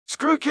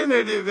Screw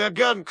Canada, that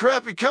gotten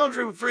crappy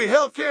country with free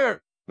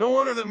healthcare. No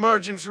wonder that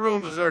emergency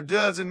rooms are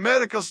duds and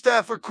medical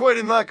staff are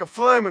quitting like a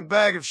flaming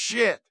bag of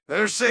shit.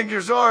 Their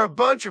singers are a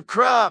bunch of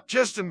crap.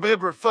 Justin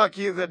Bieber, fuck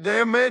you, that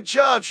damn man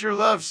child sure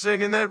loves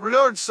singing that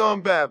retarded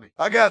song, Babby.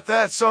 I got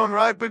that song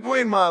right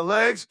between my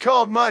legs,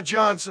 called My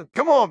Johnson.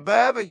 Come on,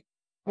 Babby.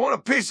 Want a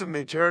piece of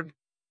me, turd?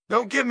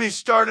 Don't get me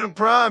started on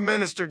Prime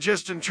Minister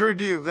Justin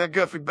Trudeau. That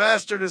guffy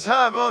bastard is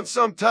high on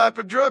some type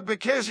of drug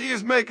because he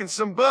is making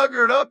some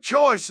buggered up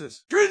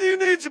choices.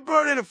 Trudeau needs to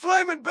burn in a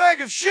flaming bag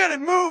of shit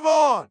and move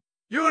on.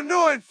 You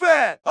annoying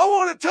fat. I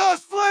want to toss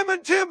flaming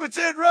Timbits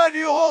head right to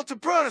your hole to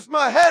protest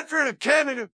my hatred of Canada.